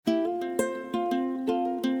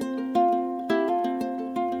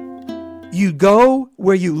You go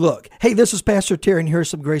where you look. Hey, this is Pastor Terry, and here's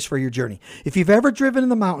some grace for your journey. If you've ever driven in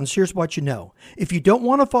the mountains, here's what you know. If you don't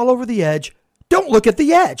want to fall over the edge, don't look at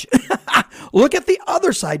the edge. Look at the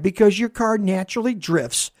other side, because your car naturally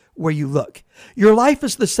drifts where you look. Your life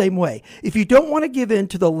is the same way. If you don't want to give in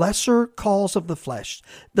to the lesser calls of the flesh,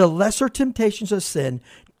 the lesser temptations of sin,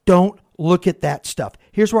 don't look at that stuff.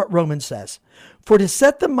 Here's what Romans says. For to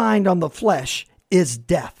set the mind on the flesh is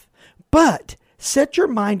death, but set your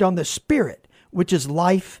mind on the Spirit, which is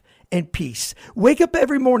life and peace. Wake up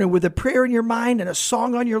every morning with a prayer in your mind and a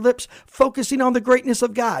song on your lips, focusing on the greatness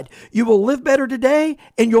of God. You will live better today,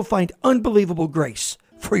 and you'll find unbelievable grace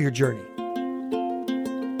for your journey.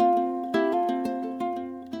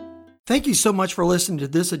 Thank you so much for listening to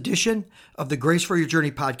this edition of the Grace for Your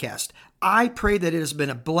Journey podcast. I pray that it has been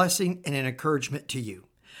a blessing and an encouragement to you.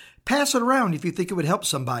 Pass it around if you think it would help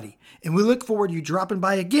somebody, and we look forward to you dropping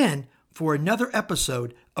by again for another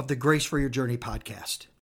episode of the Grace for Your Journey podcast.